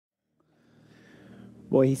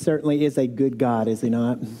Boy, he certainly is a good God, is he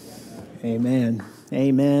not? Amen.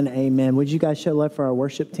 Amen. Amen. Would you guys show love for our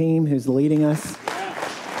worship team who's leading us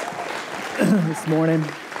this morning?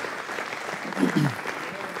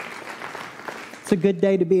 It's a good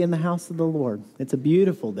day to be in the house of the Lord. It's a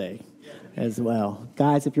beautiful day as well.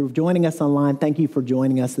 Guys, if you're joining us online, thank you for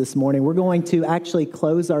joining us this morning. We're going to actually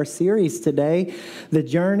close our series today, The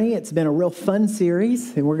Journey. It's been a real fun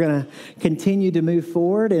series, and we're going to continue to move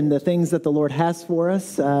forward in the things that the Lord has for us.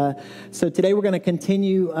 So today we're going to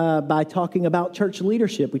continue by talking about church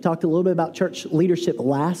leadership. We talked a little bit about church leadership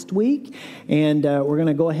last week, and we're going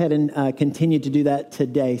to go ahead and continue to do that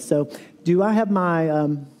today. So do I have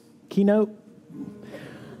my keynote?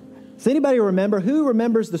 Does anybody remember? Who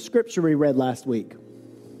remembers the scripture we read last week?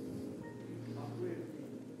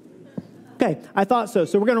 Okay, I thought so.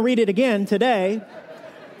 So we're going to read it again today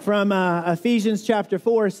from Ephesians chapter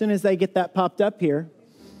 4. As soon as they get that popped up here,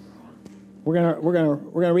 we're gonna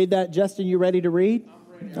read that. Justin, you ready to read?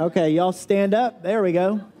 Okay, y'all stand up. There we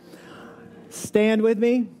go. Stand with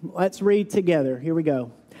me. Let's read together. Here we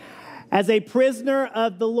go. As a prisoner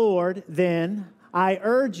of the Lord, then, I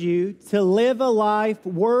urge you to live a life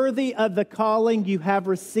worthy of the calling you have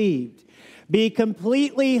received. Be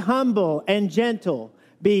completely humble and gentle.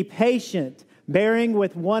 Be patient, bearing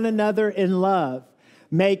with one another in love.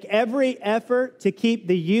 Make every effort to keep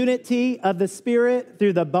the unity of the Spirit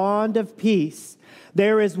through the bond of peace.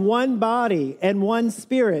 There is one body and one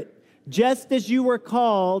Spirit, just as you were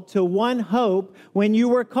called to one hope when you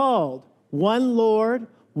were called. One Lord,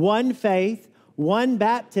 one faith, one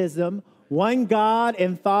baptism, one God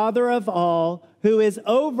and Father of all, who is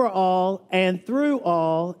over all and through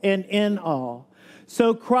all and in all.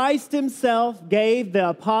 So Christ himself gave the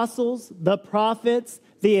apostles, the prophets,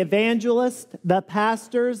 the evangelists, the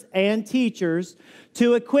pastors, and teachers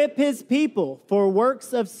to equip his people for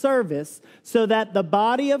works of service so that the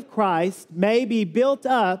body of Christ may be built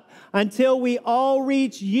up until we all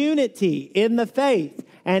reach unity in the faith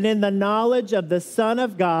and in the knowledge of the Son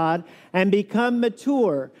of God and become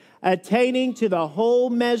mature, attaining to the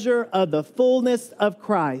whole measure of the fullness of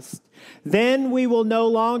Christ. Then we will no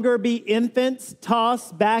longer be infants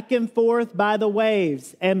tossed back and forth by the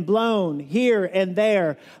waves and blown here and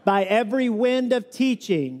there by every wind of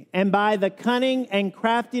teaching and by the cunning and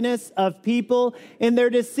craftiness of people in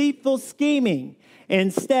their deceitful scheming.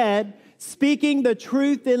 Instead, speaking the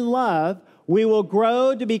truth in love, we will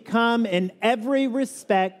grow to become in every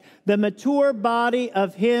respect the mature body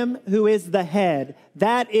of him who is the head,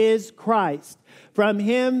 that is Christ. From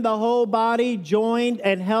him the whole body, joined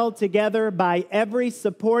and held together by every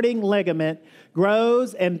supporting ligament,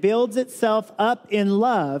 grows and builds itself up in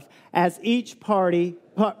love as each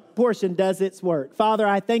portion does its work. Father,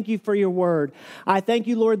 I thank you for your word. I thank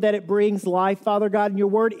you, Lord, that it brings life, Father God, and your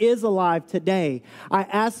word is alive today. I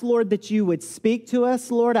ask, Lord, that you would speak to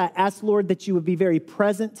us, Lord. I ask, Lord, that you would be very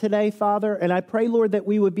present today, Father. And I pray, Lord, that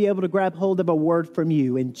we would be able to grab hold of a word from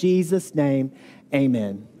you. In Jesus' name,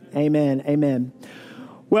 amen. Amen. Amen.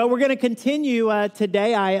 Well, we're going to continue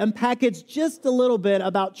today. I unpackaged just a little bit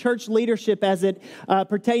about church leadership as it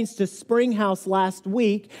pertains to Springhouse last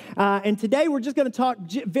week. And today we're just going to talk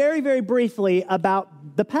very, very briefly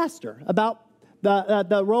about the pastor, about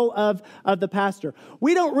the role of the pastor.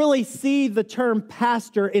 We don't really see the term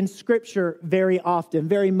pastor in Scripture very often,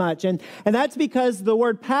 very much. And that's because the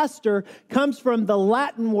word pastor comes from the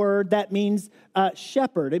Latin word that means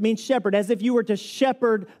shepherd. It means shepherd, as if you were to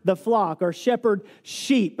shepherd the flock or shepherd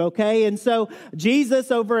sheep, okay? And so Jesus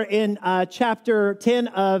over in chapter 10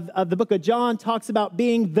 of the book of John talks about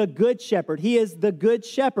being the good shepherd. He is the good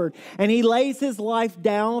shepherd, and he lays his life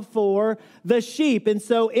down for the sheep. And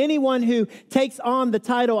so anyone who takes on the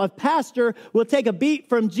title of pastor will take a beat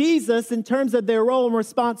from Jesus in terms of their role and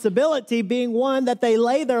responsibility, being one that they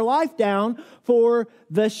lay their life down for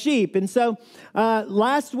the sheep. And so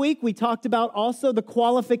last week we talked about also the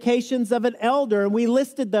qualifications of an elder, and we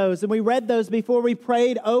listed those and we read those before we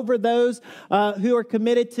prayed over those who are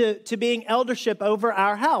committed to being eldership over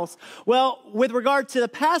our house. Well, with regard to the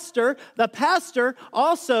pastor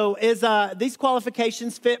also is, these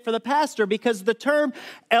qualifications fit for the pastor because the term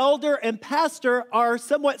elder and pastor are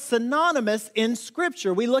somewhat synonymous in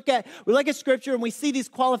Scripture. We look at Scripture and we see these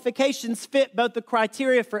qualifications fit both the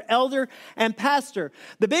criteria for elder and pastor.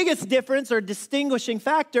 The biggest difference or distinguishing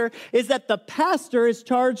factor is that the pastor is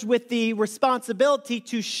charged with the responsibility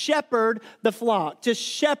to shepherd the flock, to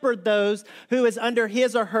shepherd those who is under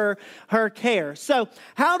his or her care. So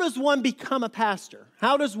how does one become a pastor?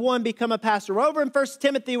 How does one become a pastor? We're over in 1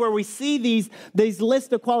 Timothy where we see these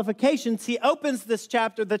list of qualifications. He opens this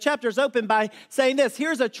chapter. The chapter is opened by saying this.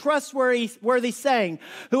 Here's a trustworthy saying.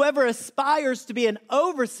 Whoever aspires to be an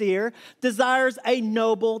overseer desires a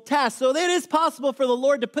noble task. So it is possible for the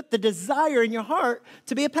Lord to put the desire in your heart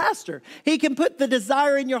to be a pastor. He can put the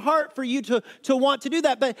desire in your heart for you to want to do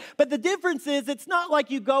that. But the difference is it's not like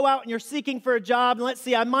you go out and you're seeking for a job. And let's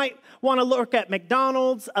see, I might want to look at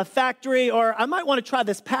McDonald's, a factory, or I might want to try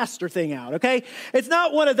this pastor thing out, okay? It's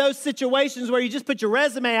not one of those situations where you just put your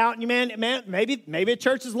resume out and maybe a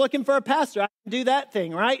church is looking for a pastor. I can do that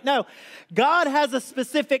thing, right? No. God has a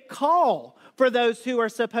specific call for those who are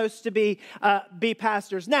supposed to be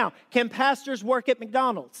pastors. Now, can pastors work at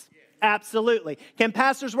McDonald's? Absolutely. Can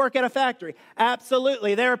pastors work at a factory?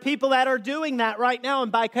 Absolutely. There are people that are doing that right now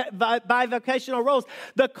in bivocational roles.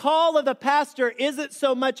 The call of the pastor isn't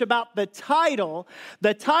so much about the title.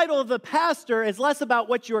 The title of the pastor is less about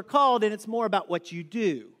what you are called, and it's more about what you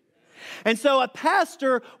do. And so a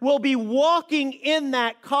pastor will be walking in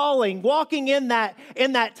that calling, walking in that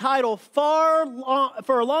title for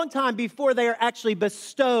a long time before they are actually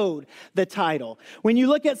bestowed the title. When you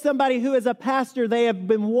look at somebody who is a pastor, they have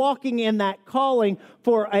been walking in that calling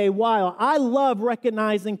for a while. I love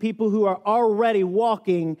recognizing people who are already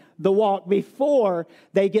walking the walk before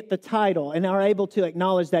they get the title and are able to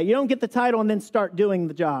acknowledge that. You don't get the title and then start doing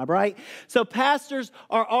the job, right? So pastors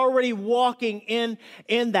are already walking in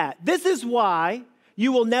that. This is why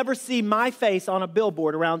you will never see my face on a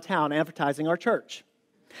billboard around town advertising our church.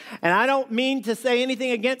 And I don't mean to say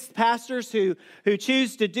anything against pastors who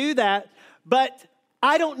choose to do that, but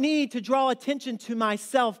I don't need to draw attention to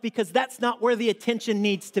myself because that's not where the attention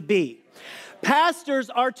needs to be. Pastors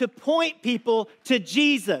are to point people to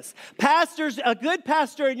Jesus. Pastors, a good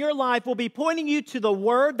pastor in your life will be pointing you to the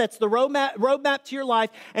Word, that's the roadmap to your life,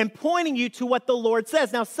 and pointing you to what the Lord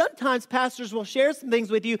says. Now, sometimes pastors will share some things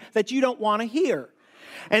with you that you don't want to hear.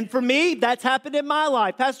 And for me, that's happened in my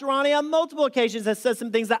life. Pastor Ronnie, on multiple occasions, has said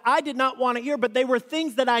some things that I did not want to hear, but they were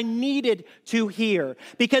things that I needed to hear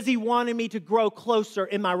because he wanted me to grow closer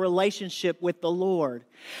in my relationship with the Lord.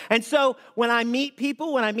 And so when I meet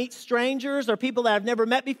people, when I meet strangers or people that I've never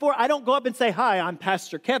met before, I don't go up and say, "Hi, I'm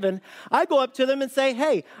Pastor Kevin." I go up to them and say,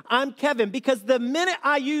 "Hey, I'm Kevin," because the minute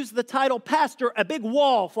I use the title pastor, a big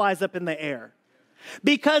wall flies up in the air.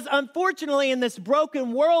 Because unfortunately, in this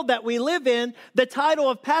broken world that we live in, the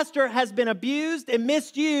title of pastor has been abused and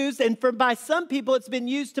misused, and by some people, it's been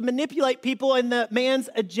used to manipulate people in the man's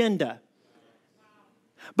agenda.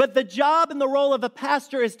 But the job and the role of a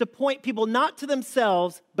pastor is to point people not to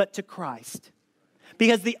themselves, but to Christ.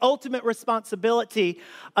 Because the ultimate responsibility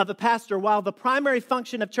of a pastor, while the primary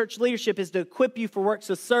function of church leadership is to equip you for works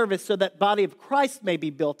of service so that the body of Christ may be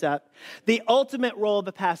built up, the ultimate role of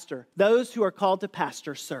a pastor, those who are called to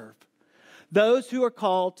pastor, serve. Those who are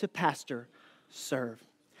called to pastor, serve.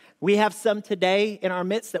 We have some today in our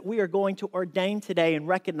midst that we are going to ordain today and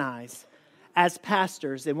recognize as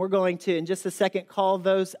pastors, and we're going to, in just a second, call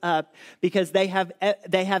those up because they have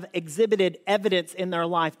exhibited evidence in their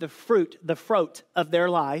life, the fruit of their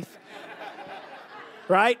life,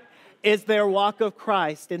 right, is their walk of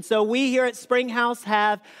Christ. And so we here at Springhouse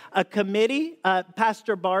have a committee.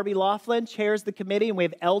 Pastor Barbie Laughlin chairs the committee, and we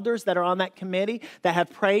have elders that are on that committee that have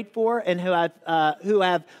prayed for and who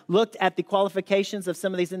have looked at the qualifications of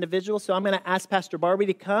some of these individuals. So I'm going to ask Pastor Barbie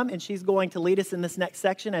to come, and she's going to lead us in this next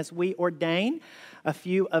section as we ordain a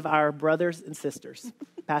few of our brothers and sisters.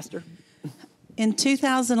 Pastor. In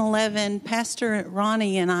 2011, Pastor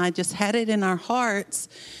Ronnie and I just had it in our hearts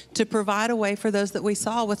to provide a way for those that we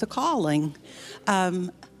saw with a calling,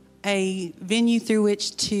 a venue through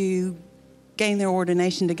which to gain their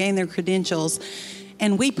ordination, to gain their credentials,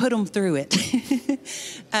 and we put them through it.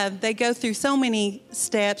 They go through so many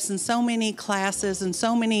steps and so many classes and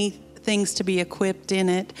so many things to be equipped in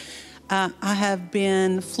it. I have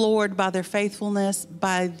been floored by their faithfulness,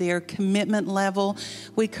 by their commitment level.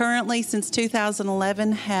 We currently, since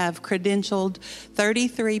 2011, have credentialed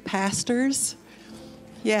 33 pastors.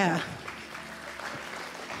 Yeah.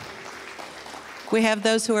 We have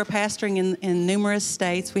those who are pastoring in numerous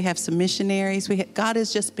states. We have some missionaries. God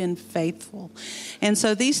has just been faithful. And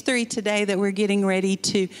so these three today that we're getting ready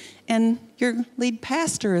to, and your lead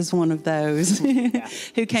pastor is one of those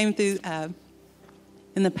who came through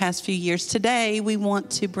in the past few years. Today, we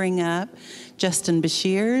want to bring up Justin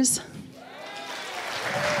Bashirs.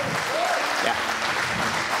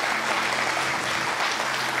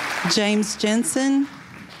 James Jensen.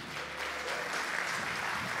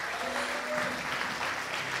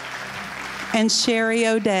 and Sherry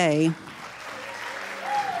O'Day.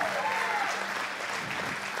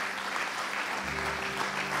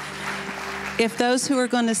 If those who are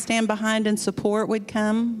going to stand behind and support would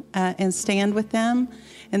come and stand with them,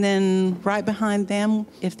 and then right behind them,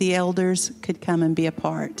 if the elders could come and be a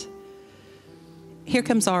part. Here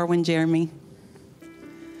comes Arwen, Jeremy.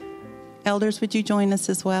 Elders, would you join us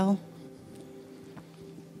as well?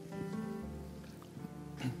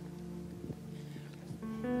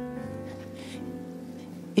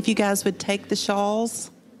 If you guys would take the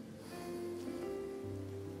shawls.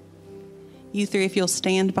 You three, if you'll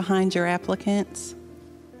stand behind your applicants.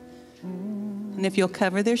 And if you'll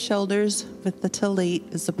cover their shoulders with the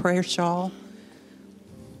tallit as the prayer shawl.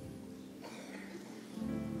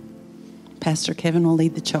 Pastor Kevin will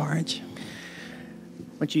lead the charge.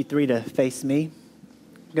 I want you three to face me.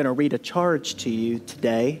 I'm going to read a charge to you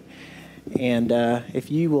today. And if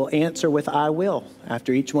you will answer with "I will"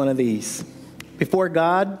 after each one of these. Before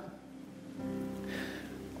God,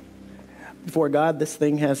 this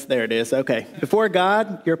thing has, there it is, okay. Before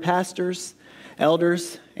God, your pastors,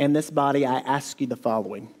 elders, and this body, I ask you the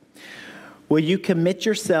following. Will you commit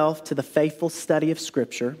yourself to the faithful study of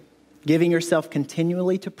Scripture, giving yourself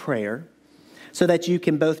continually to prayer, so that you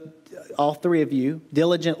can both, all three of you,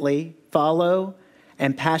 diligently follow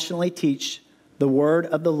and passionately teach the word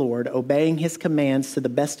of the Lord, obeying his commands to the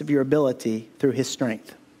best of your ability through his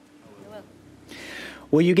strength?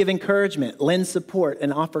 Will you give encouragement, lend support,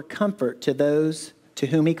 and offer comfort to those to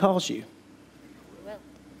whom he calls you?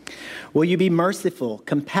 Will you be merciful,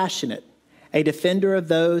 compassionate, a defender of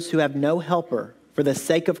those who have no helper for the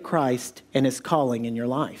sake of Christ and his calling in your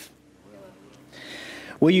life?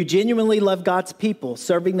 Will you genuinely love God's people,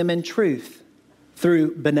 serving them in truth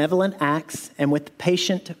through benevolent acts and with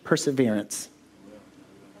patient perseverance?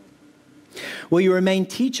 Will you remain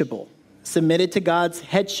teachable, submitted to God's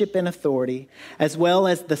headship and authority, as well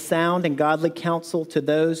as the sound and godly counsel to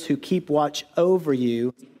those who keep watch over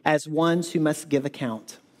you as ones who must give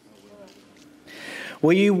account?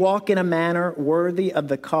 Will you walk in a manner worthy of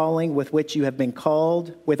the calling with which you have been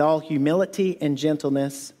called, with all humility and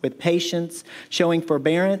gentleness, with patience, showing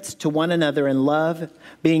forbearance to one another in love,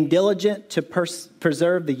 being diligent to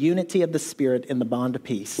preserve the unity of the Spirit in the bond of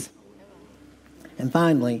peace? And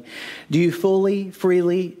finally, do you fully,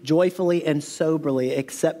 freely, joyfully, and soberly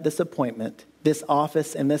accept this appointment, this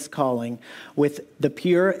office, and this calling with the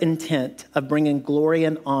pure intent of bringing glory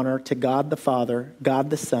and honor to God the Father,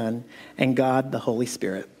 God the Son, and God the Holy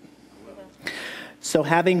Spirit? So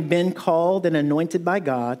having been called and anointed by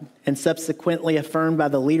God and subsequently affirmed by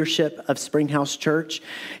the leadership of Springhouse Church,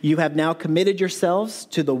 you have now committed yourselves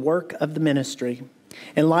to the work of the ministry.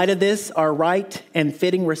 In light of this, our right and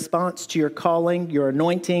fitting response to your calling, your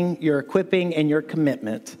anointing, your equipping, and your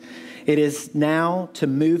commitment, it is now to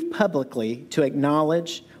move publicly to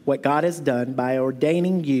acknowledge what God has done by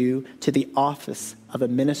ordaining you to the office of a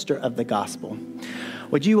minister of the gospel.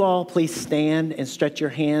 Would you all please stand and stretch your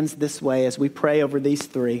hands this way as we pray over these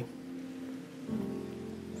three?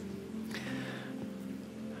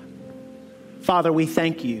 Father, we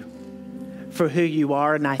thank you for who you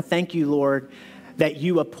are, and I thank you, Lord, that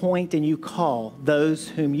you appoint and you call those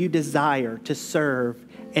whom you desire to serve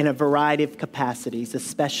in a variety of capacities,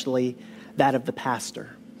 especially that of the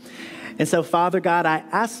pastor. And so, Father God, I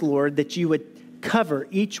ask, Lord, that you would cover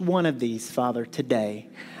each one of these, Father, today.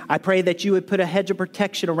 I pray that you would put a hedge of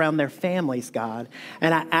protection around their families, God.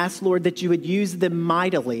 And I ask, Lord, that you would use them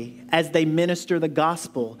mightily as they minister the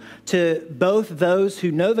gospel to both those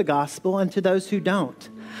who know the gospel and to those who don't.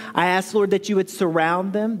 I ask, Lord, that you would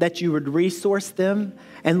surround them, that you would resource them,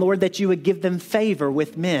 and Lord, that you would give them favor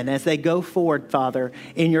with men as they go forward, Father,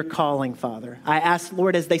 in your calling, Father. I ask,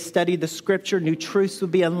 Lord, as they study the scripture, new truths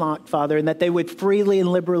would be unlocked, Father, and that they would freely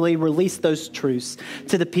and liberally release those truths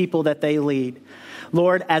to the people that they lead.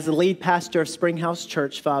 Lord, as the lead pastor of Springhouse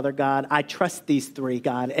Church, Father God, I trust these three,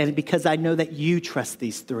 God, and because I know that you trust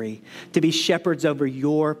these three to be shepherds over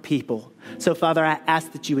your people. So, Father, I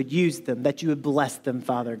ask that you would use them, that you would bless them,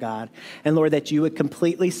 Father God, and Lord, that you would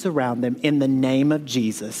completely surround them in the name of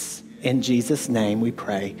Jesus. In Jesus' name we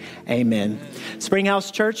pray. Amen. Springhouse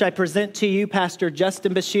Church, I present to you Pastor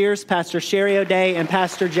Justin Bashirs, Pastor Sherry O'Day, and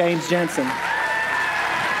Pastor James Jensen.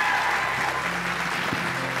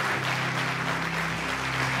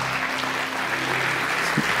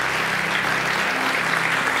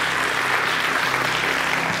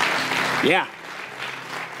 Yeah.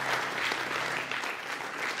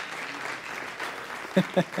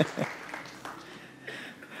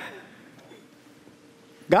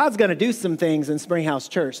 God's going to do some things in Springhouse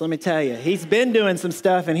Church, let me tell you. He's been doing some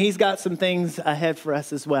stuff, and he's got some things ahead for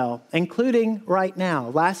us as well, including right now.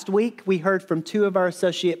 Last week, we heard from two of our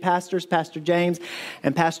associate pastors, Pastor James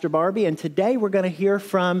and Pastor Barbie, and today we're going to hear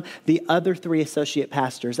from the other three associate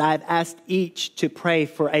pastors. I've asked each to pray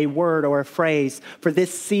for a word or a phrase for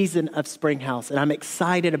this season of Springhouse, and I'm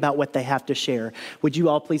excited about what they have to share. Would you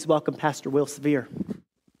all please welcome Pastor Will Severe?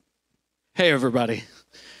 Hey, everybody.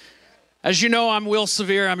 As you know, I'm Will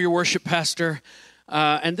Severe. I'm your worship pastor,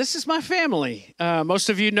 and this is my family.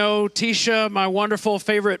 Most of you know Tisha, my wonderful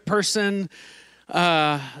favorite person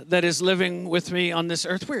that is living with me on this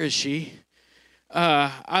earth. Where is she?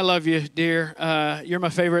 I love you, dear. You're my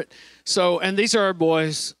favorite. And these are our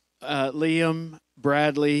boys, Liam,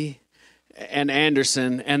 Bradley, and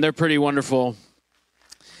Anderson, and they're pretty wonderful.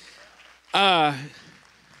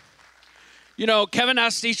 You know, Kevin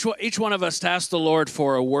asked each one of us to ask the Lord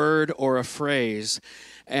for a word or a phrase.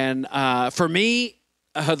 And for me,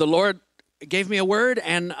 the Lord gave me a word,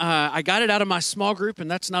 and I got it out of my small group,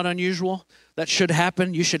 and that's not unusual. That should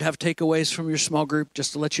happen. You should have takeaways from your small group,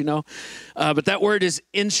 just to let you know. But that word is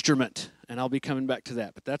instrument, and I'll be coming back to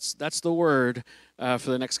that. But that's the word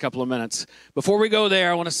for the next couple of minutes. Before we go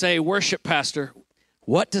there, I want to say, worship pastor,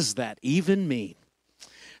 what does that even mean?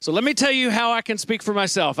 So let me tell you how I can speak for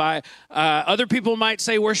myself. Other people might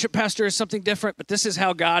say worship pastor is something different, but this is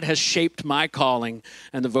how God has shaped my calling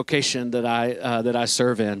and the vocation that I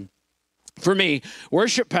serve in. For me,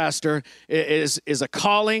 worship pastor is a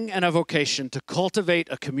calling and a vocation to cultivate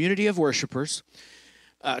a community of worshipers,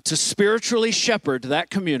 to spiritually shepherd that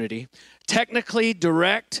community, technically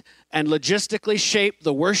direct and logistically shape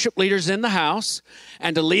the worship leaders in the house,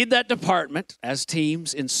 and to lead that department as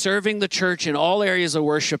teams in serving the church in all areas of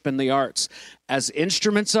worship and the arts as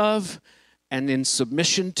instruments of and in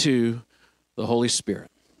submission to the Holy Spirit.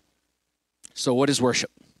 So what is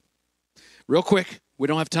worship? Real quick, we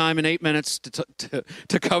don't have time in 8 minutes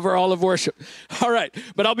to cover all of worship. All right,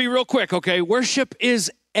 but I'll be real quick, okay? Worship is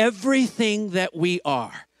everything that we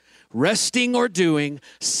are. Resting or doing,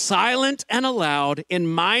 silent and aloud, in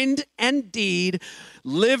mind and deed,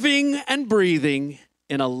 living and breathing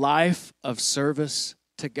in a life of service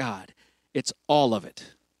to God. It's all of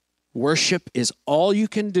it. Worship is all you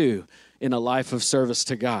can do in a life of service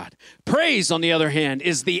to God. Praise, on the other hand,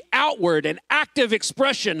 is the outward and active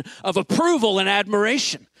expression of approval and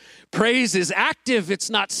admiration. Praise is active, it's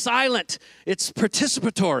not silent, it's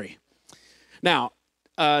participatory. Now,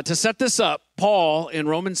 to set this up, Paul in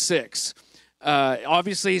Romans 6,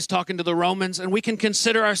 obviously he's talking to the Romans, and we can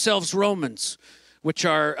consider ourselves Romans, which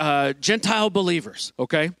are Gentile believers,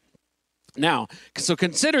 okay? Now, so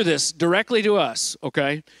consider this directly to us,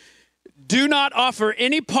 okay? Do not offer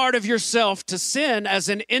any part of yourself to sin as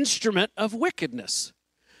an instrument of wickedness,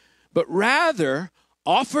 but rather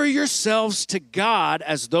offer yourselves to God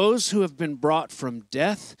as those who have been brought from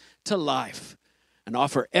death to life, and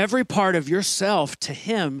offer every part of yourself to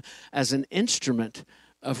him as an instrument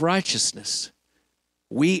of righteousness.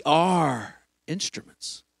 We are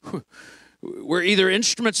instruments. We're either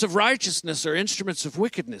instruments of righteousness or instruments of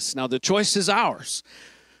wickedness. Now, the choice is ours.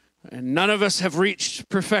 And none of us have reached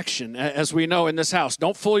perfection, as we know in this house.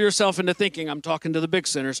 Don't fool yourself into thinking I'm talking to the big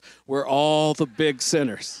sinners. We're all the big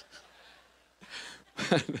sinners.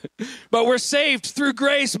 But we're saved through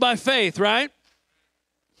grace by faith, right?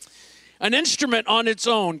 An instrument on its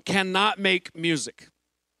own cannot make music.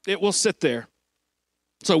 It will sit there.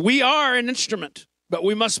 So we are an instrument, but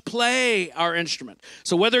we must play our instrument.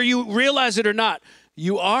 So whether you realize it or not,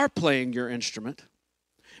 you are playing your instrument.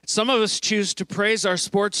 Some of us choose to praise our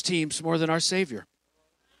sports teams more than our Savior.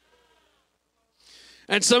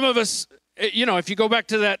 And some of us, you know, if you go back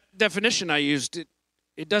to that definition I used,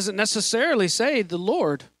 it doesn't necessarily say the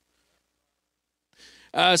Lord.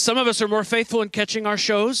 Some of us are more faithful in catching our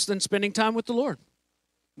shows than spending time with the Lord.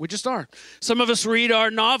 We just are. Some of us read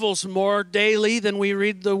our novels more daily than we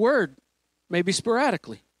read the Word, maybe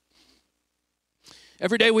sporadically.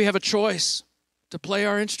 Every day we have a choice to play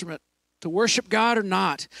our instrument, to worship God or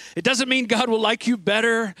not. It doesn't mean God will like you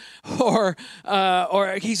better or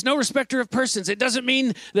he's no respecter of persons. It doesn't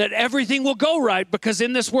mean that everything will go right, because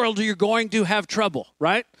in this world you're going to have trouble,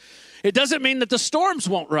 right? It doesn't mean that the storms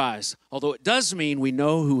won't rise, although it does mean we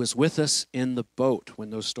know who is with us in the boat when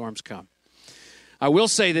those storms come. I will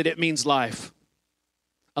say that it means life,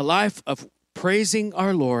 a life of praising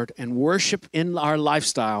our Lord and worship in our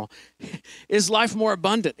lifestyle. Is life more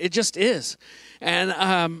abundant? It just is. And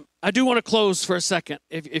I do want to close for a second.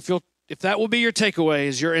 If that will be your takeaway,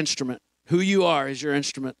 is your instrument, who you are is your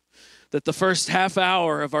instrument, that the first half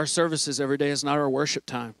hour of our services every day is not our worship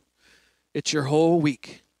time. It's your whole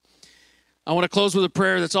week. I want to close with a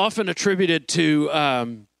prayer that's often attributed to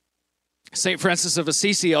St. Francis of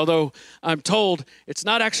Assisi, although I'm told it's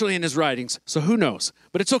not actually in his writings, so who knows?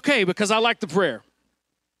 But it's okay because I like the prayer.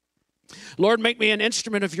 Lord, make me an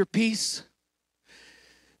instrument of your peace.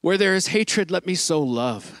 Where there is hatred, let me sow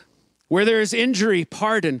love. Where there is injury,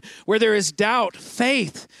 pardon. Where there is doubt,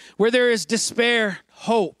 faith. Where there is despair,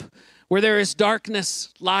 hope. Where there is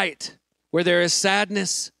darkness, light. Where there is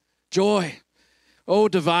sadness, joy. O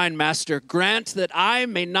divine Master, grant that I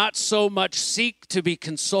may not so much seek to be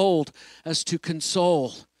consoled as to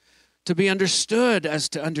console, to be understood as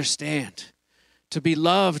to understand, to be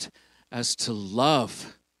loved as to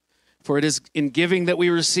love. For it is in giving that we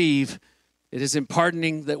receive, it is in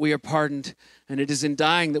pardoning that we are pardoned, and it is in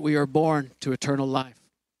dying that we are born to eternal life.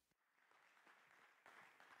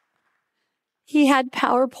 He had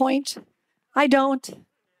PowerPoint. I don't.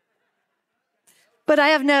 But I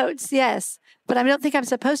have notes, yes. But I don't think I'm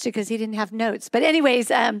supposed to because he didn't have notes. But anyways,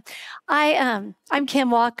 I'm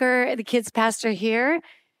Kim Walker, the kids pastor here.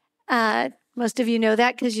 Most of you know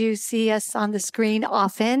that because you see us on the screen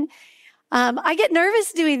often. I get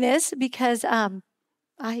nervous doing this because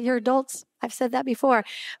you're adults. I've said that before.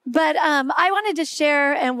 But I wanted to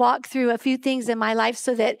share and walk through a few things in my life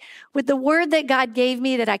so that with the word that God gave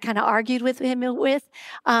me that I kind of argued with him with,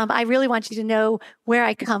 I really want you to know where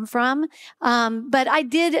I come from. But I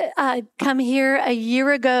did come here a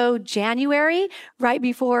year ago, January, right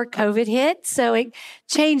before COVID hit. So it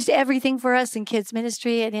changed everything for us in kids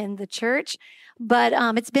ministry and in the church. But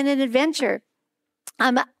it's been an adventure.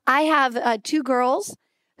 I have two girls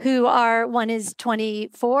who are, one is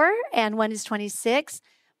 24 and one is 26.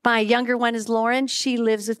 My younger one is Lauren. She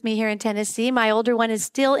lives with me here in Tennessee. My older one is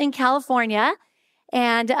still in California.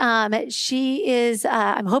 And she is,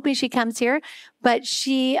 I'm hoping she comes here, but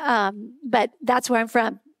but that's where I'm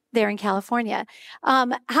from, there in California. How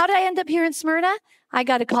did I end up here in Smyrna? I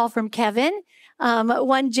got a call from Kevin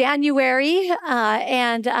one January,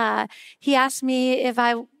 and he asked me if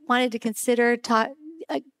I wanted to consider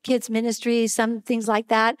kids ministry, some things like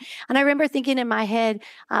that. And I remember thinking in my head,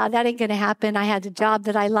 that ain't going to happen. I had a job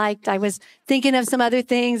that I liked. I was thinking of some other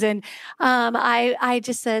things. And I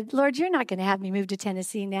just said, Lord, you're not going to have me move to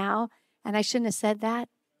Tennessee now. And I shouldn't have said that.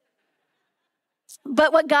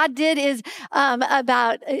 But what God did is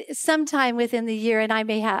about sometime within the year, and I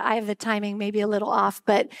have the timing maybe a little off,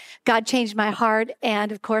 but God changed my heart.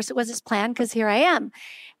 And of course it was his plan because here I am.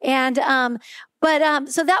 And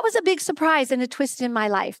so that was a big surprise and a twist in my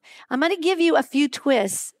life. I'm going to give you a few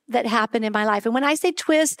twists that happened in my life. And when I say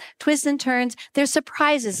twists and turns, they're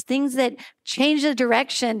surprises, things that change the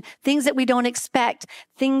direction, things that we don't expect,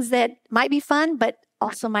 things that might be fun, but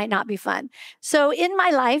also might not be fun. So in my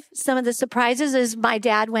life, some of the surprises is my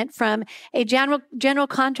dad went from a general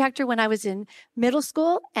contractor when I was in middle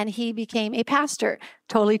school, and he became a pastor.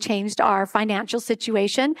 Totally changed our financial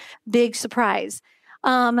situation. Big surprise.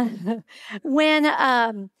 When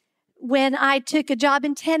I took a job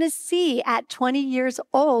in Tennessee at 20 years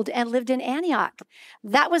old and lived in Antioch,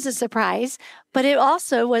 that was a surprise, but it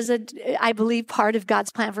also was I believe, part of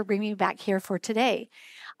God's plan for bringing me back here for today.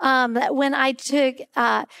 When I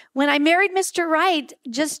married Mr. Right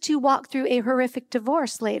just to walk through a horrific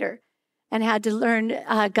divorce later and had to learn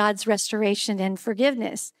God's restoration and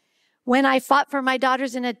forgiveness. When I fought for my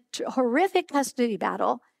daughters in a horrific custody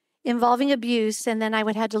battle involving abuse, and then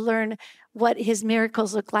I had to learn what his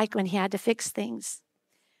miracles looked like when he had to fix things.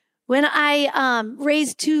 When I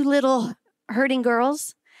raised two little hurting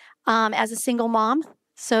girls as a single mom,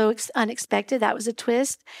 so unexpected, that was a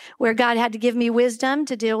twist, where God had to give me wisdom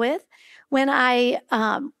to deal with. When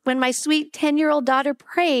my sweet 10-year-old daughter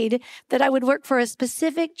prayed that I would work for a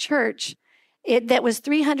specific church that was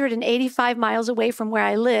 385 miles away from where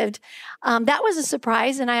I lived. That was a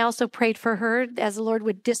surprise. And I also prayed for her as the Lord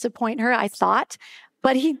would disappoint her, I thought.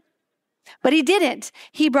 But he didn't.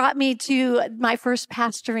 He brought me to my first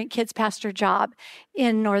kids pastor job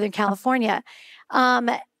in Northern California.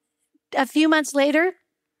 A few months later,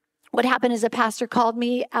 what happened is a pastor called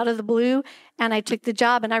me out of the blue, and I took the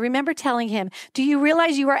job. And I remember telling him, do you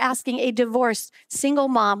realize you are asking a divorced single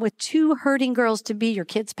mom with two hurting girls to be your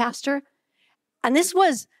kids pastor? And this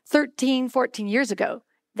was 13, 14 years ago.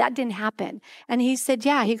 That didn't happen. And he said,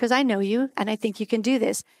 yeah. He goes, I know you, and I think you can do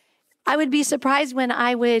this. I would be surprised when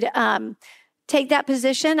I would take that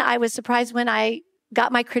position. I was surprised when I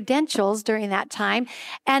got my credentials during that time.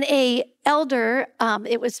 And a elder,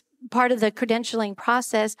 it was part of the credentialing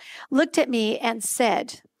process, looked at me and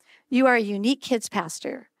said, you are a unique kids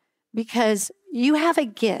pastor because you have a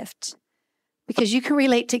gift, because you can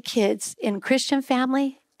relate to kids in Christian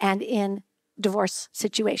family and in divorce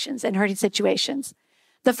situations and hurting situations.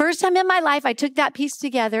 The first time in my life, I took that piece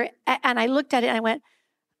together and I looked at it and I went,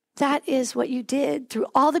 that is what you did. Through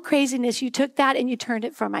all the craziness, you took that and you turned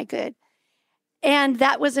it for my good. And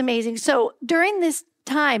that was amazing. So during this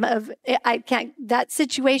time of, that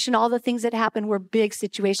situation, all the things that happened were big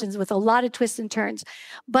situations with a lot of twists and turns.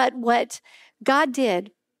 But what God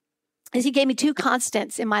did is he gave me two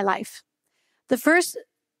constants in my life. The first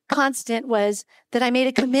constant was that I made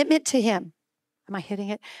a commitment to him. Am I hitting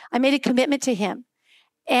it? I made a commitment to him.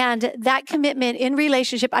 And that commitment in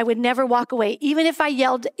relationship, I would never walk away. Even if I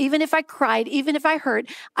yelled, even if I cried, even if I hurt,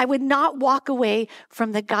 I would not walk away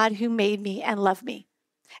from the God who made me and loved me.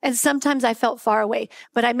 And sometimes I felt far away,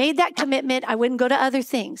 but I made that commitment. I wouldn't go to other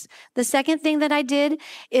things. The second thing that I did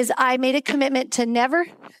is I made a commitment to never,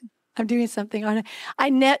 I'm doing something on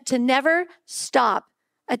it, to never stop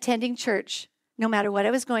attending church, no matter what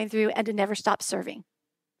I was going through, and to never stop serving.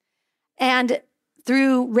 And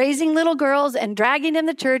through raising little girls and dragging them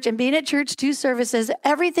to church and being at church 2 services,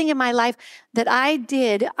 everything in my life that I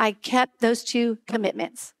did, I kept those 2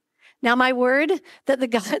 commitments. Now, my word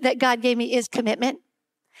that God gave me is commitment.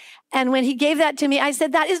 And when he gave that to me, I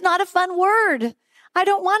said, that is not a fun word. I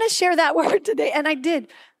don't want to share that word today. And I did.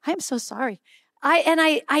 I'm so sorry.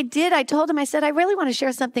 I told him, I said, I really want to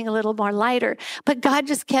share something a little more lighter. But God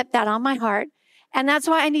just kept that on my heart. And that's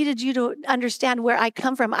why I needed you to understand where I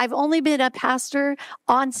come from. I've only been a pastor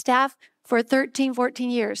on staff for 13, 14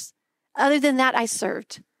 years. Other than that, I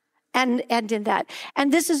served and did that.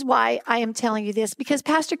 And this is why I am telling you this, because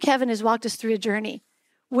Pastor Kevin has walked us through a journey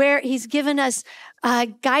where he's given us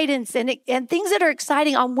guidance and things that are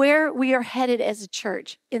exciting on where we are headed as a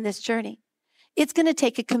church in this journey. It's going to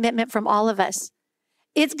take a commitment from all of us.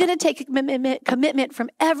 It's going to take a commitment from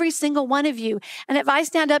every single one of you. And if I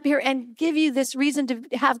stand up here and give you this reason to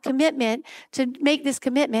have commitment, to make this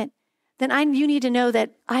commitment, then you need to know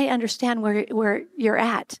that I understand where you're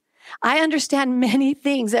at. I understand many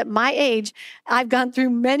things at my age. I've gone through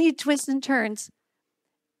many twists and turns.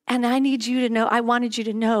 And I need you to know, I wanted you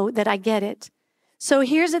to know that I get it. So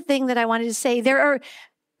here's the thing that I wanted to say. There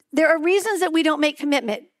are reasons that we don't make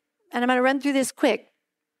commitment. And I'm going to run through this quick.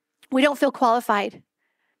 We don't feel qualified.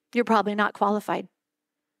 You're probably not qualified.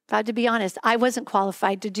 If I had to be honest, I wasn't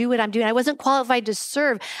qualified to do what I'm doing. I wasn't qualified to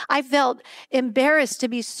serve. I felt embarrassed to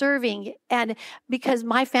be serving, and because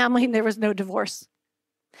my family, there was no divorce.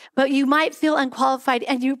 But you might feel unqualified,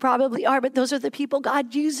 and you probably are, but those are the people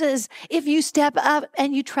God uses if you step up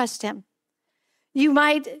and you trust him. You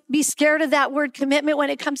might be scared of that word commitment when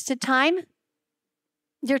it comes to time.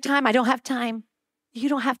 Your time, I don't have time. You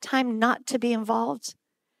don't have time not to be involved.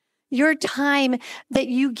 Your time that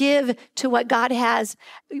you give to what God has,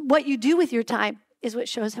 what you do with your time is what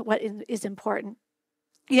shows what is important.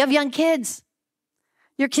 You have young kids.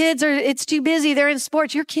 Your kids it's too busy. They're in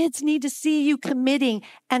sports. Your kids need to see you committing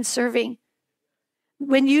and serving.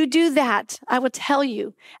 When you do that, I will tell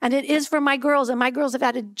you, and it is for my girls, and my girls have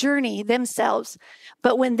had a journey themselves.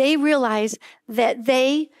 But when they realized that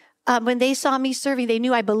when they saw me serving, they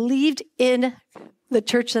knew I believed in the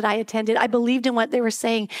church that I attended. I believed in what they were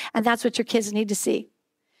saying, and that's what your kids need to see.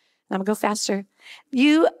 I'm going to go faster.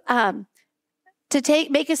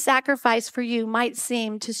 Make a sacrifice for you might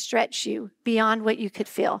seem to stretch you beyond what you could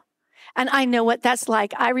feel. And I know what that's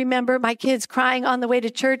like. I remember my kids crying on the way to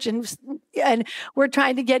church, and we're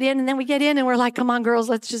trying to get in, and then we get in and we're like, come on, girls,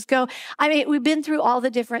 let's just go. I mean, we've been through all the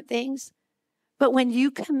different things. But when you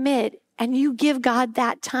commit and you give God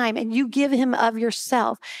that time and you give him of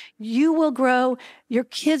yourself, you will grow. Your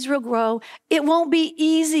kids will grow. It won't be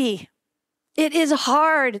easy. It is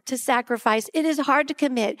hard to sacrifice. It is hard to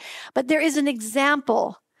commit. But there is an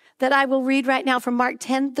example that I will read right now from Mark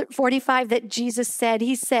 10:45 that Jesus said.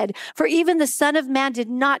 He said, "For even the Son of Man did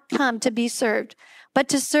not come to be served, but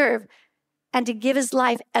to serve and to give his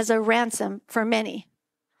life as a ransom for many."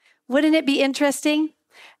 Wouldn't it be interesting?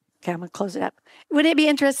 Okay, I'm going to close it up. Wouldn't it be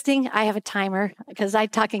interesting? I have a timer because I'm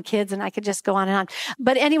talking kids and I could just go on and on.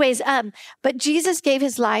 But anyways, but Jesus gave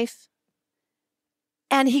his life,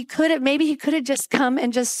 and he could have just come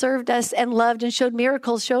and just served us and loved and showed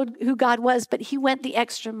miracles, showed who God was, but he went the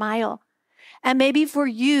extra mile. And maybe for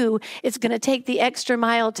you, it's going to take the extra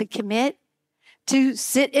mile to commit, to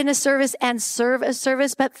sit in a service and serve a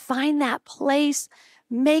service, but find that place.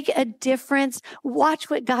 Make a difference. Watch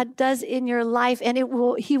what God does in your life, and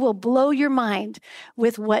he will blow your mind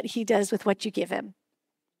with what he does with what you give him.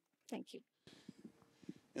 Thank you.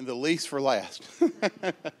 And the least for last.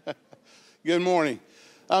 Good morning.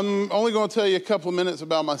 I'm only going to tell you a couple of minutes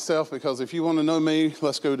about myself, because if you want to know me,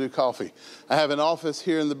 let's go do coffee. I have an office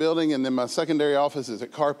here in the building, and then my secondary office is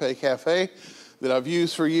at Carpe Cafe that I've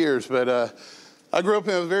used for years. But I grew up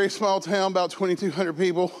in a very small town, about 2,200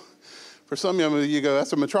 people. For some of you go,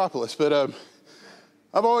 that's a metropolis. But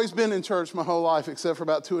I've always been in church my whole life, except for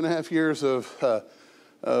about 2.5 years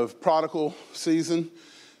of prodigal season.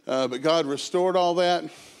 But God restored all that.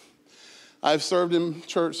 I've served in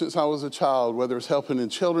church since I was a child, whether it's helping in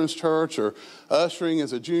children's church or ushering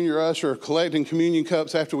as a junior usher, or collecting communion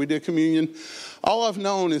cups after we did communion. All I've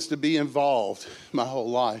known is to be involved my whole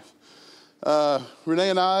life. Renee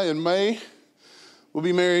and I in May will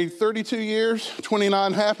be married 32 years,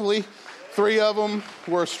 29 happily. 3 of them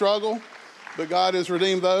were a struggle, but God has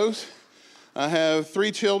redeemed those. I have 3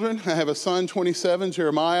 children. I have a son, 27,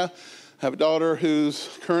 Jeremiah. I have a daughter who's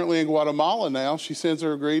currently in Guatemala now. She sends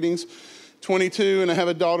her greetings. 22, and I have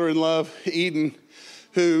a daughter in love, Eden,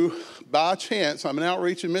 who, by chance, I'm an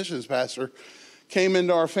outreach and missions pastor, came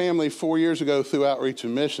into our family 4 years ago through outreach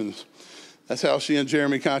and missions. That's how she and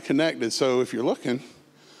Jeremy kind of connected. So if you're looking,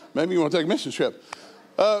 maybe you want to take a mission trip.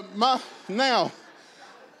 Now,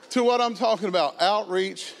 to what I'm talking about,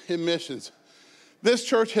 outreach and missions. This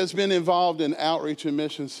church has been involved in outreach and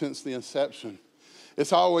missions since the inception.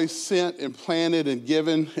 It's always sent and planted and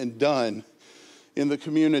given and done in the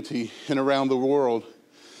community and around the world.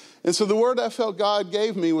 And so the word I felt God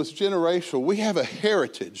gave me was generational. We have a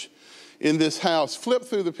heritage in this house. Flip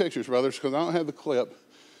through the pictures, brothers, because I don't have the clip.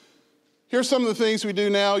 Here's some of the things we do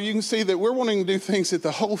now. You can see that we're wanting to do things that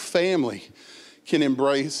the whole family can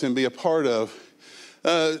embrace and be a part of.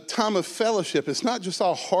 Time of fellowship. It's not just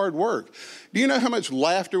all hard work. Do you know how much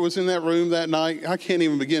laughter was in that room that night? I can't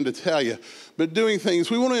even begin to tell you. But doing things,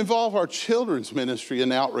 we want to involve our children's ministry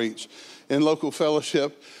and outreach in local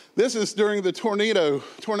fellowship. This is during the tornado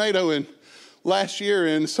in last year,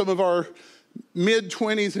 and some of our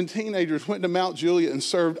mid-20s and teenagers went to Mount Juliet and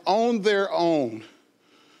served on their own.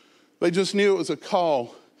 They just knew it was a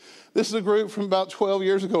call. This is a group from about 12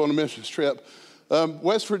 years ago on a missions trip.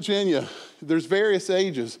 West Virginia, there's various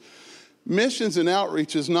ages. Missions and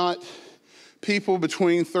outreach is not people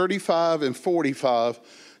between 35 and 45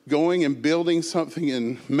 going and building something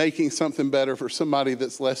and making something better for somebody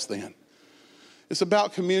that's less than. It's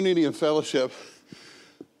about community and fellowship.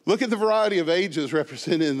 Look at the variety of ages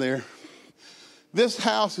represented in there. This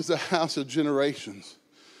house is a house of generations.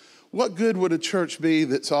 What good would a church be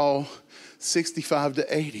that's all 65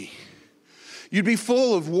 to 80? You'd be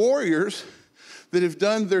full of warriors that have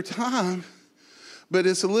done their time, but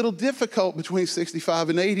it's a little difficult between 65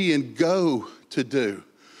 and 80 and go to do.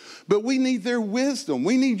 But we need their wisdom.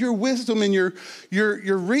 We need your wisdom and your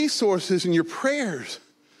resources and your prayers.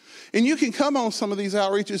 And you can come on some of these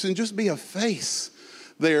outreaches and just be a face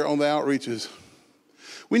there on the outreaches.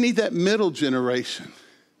 We need that middle generation.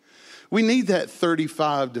 We need that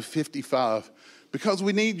 35 to 55 because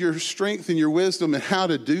we need your strength and your wisdom and how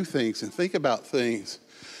to do things and think about things.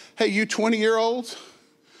 Hey, you 20-year-olds,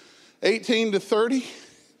 18 to 30,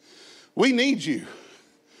 we need you.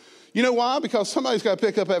 You know why? Because somebody's got to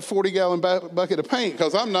pick up that 40-gallon bucket of paint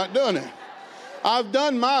because I'm not doing it. I've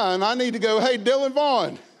done mine. I need to go, hey, Dylan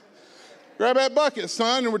Vaughn, grab that bucket,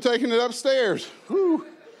 son, and we're taking it upstairs. Whew.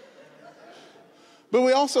 But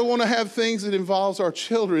we also want to have things that involves our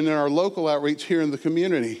children and our local outreach here in the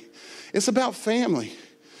community. It's about family.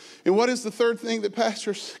 And what is the third thing that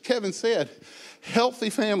Pastor Kevin said? Healthy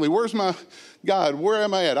family. Where's my God? Where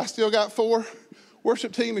am I at? I still got 4.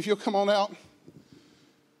 Worship team, if you'll come on out.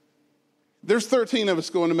 There's 13 of us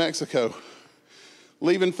going to Mexico.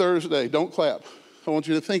 Leaving Thursday. Don't clap. I want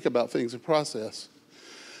you to think about things and process.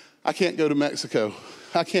 I can't go to Mexico.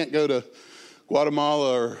 I can't go to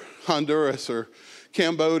Guatemala or Honduras or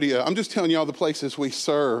Cambodia. I'm just telling you all the places we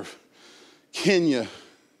serve. Kenya.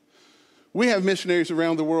 We have missionaries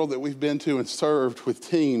around the world that we've been to and served with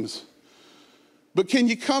teams. But can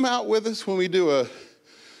you come out with us when we do a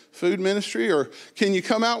food ministry? Or can you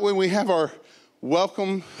come out when we have our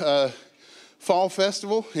welcome fall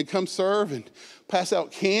festival and come serve and pass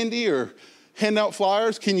out candy or hand out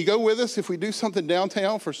flyers? Can you go with us if we do something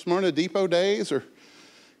downtown for Smyrna Depot Days? Or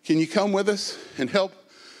can you come with us and help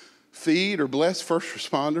feed or bless first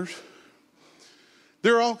responders?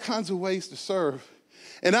 There are all kinds of ways to serve.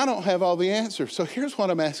 And I don't have all the answers. So here's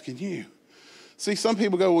what I'm asking you. See, some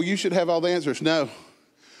people go, well, you should have all the answers. No.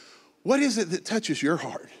 What is it that touches your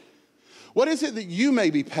heart? What is it that you may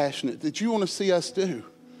be passionate that you want to see us do?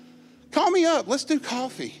 Call me up. Let's do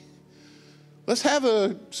coffee. Let's have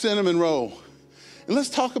a cinnamon roll. And let's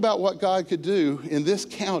talk about what God could do in this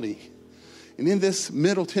county and in this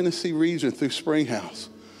Middle Tennessee region through Springhouse.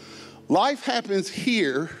 Life happens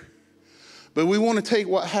here, but we want to take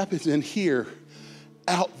what happens in here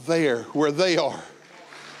out there where they are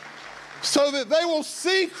so that they will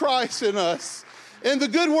see Christ in us And the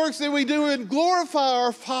good works that we do and glorify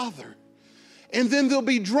our Father. And then they'll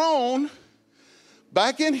be drawn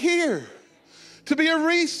back in here to be a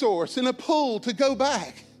resource and a pull to go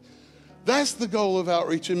back. That's the goal of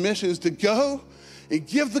outreach and mission, is to go and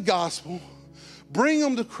give the gospel, bring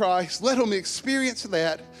them to Christ, let them experience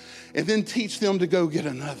that, and then teach them to go get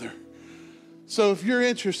another. So if you're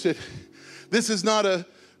interested, this is not a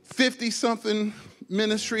 50-something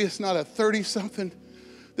ministry. It's not a 30-something.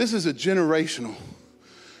 This is a generational.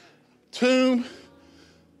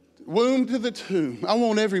 Womb to the tomb. I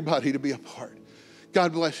want everybody to be a part.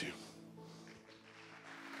 God bless you.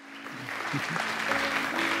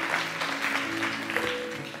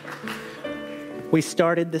 We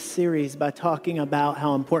started this series by talking about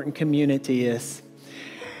how important community is.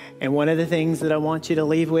 And one of the things that I want you to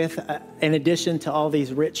leave with, in addition to all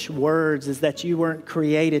these rich words, is that you weren't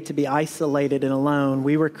created to be isolated and alone.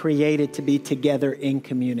 We were created to be together in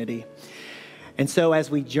community. And so as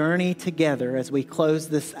we journey together, as we close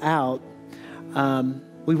this out,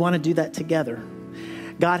 we want to do that together.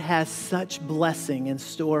 God has such blessing in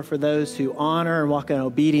store for those who honor and walk in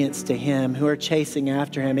obedience to Him, who are chasing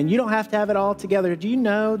after Him. And you don't have to have it all together. Do you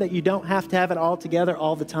know that you don't have to have it all together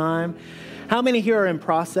all the time? How many here are in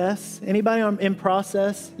process? Anybody in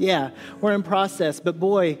process? Yeah, we're in process. But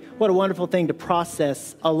boy, what a wonderful thing to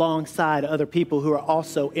process alongside other people who are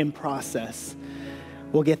also in process.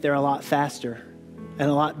 We'll get there a lot faster and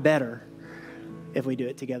a lot better if we do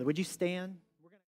it together. Would you stand?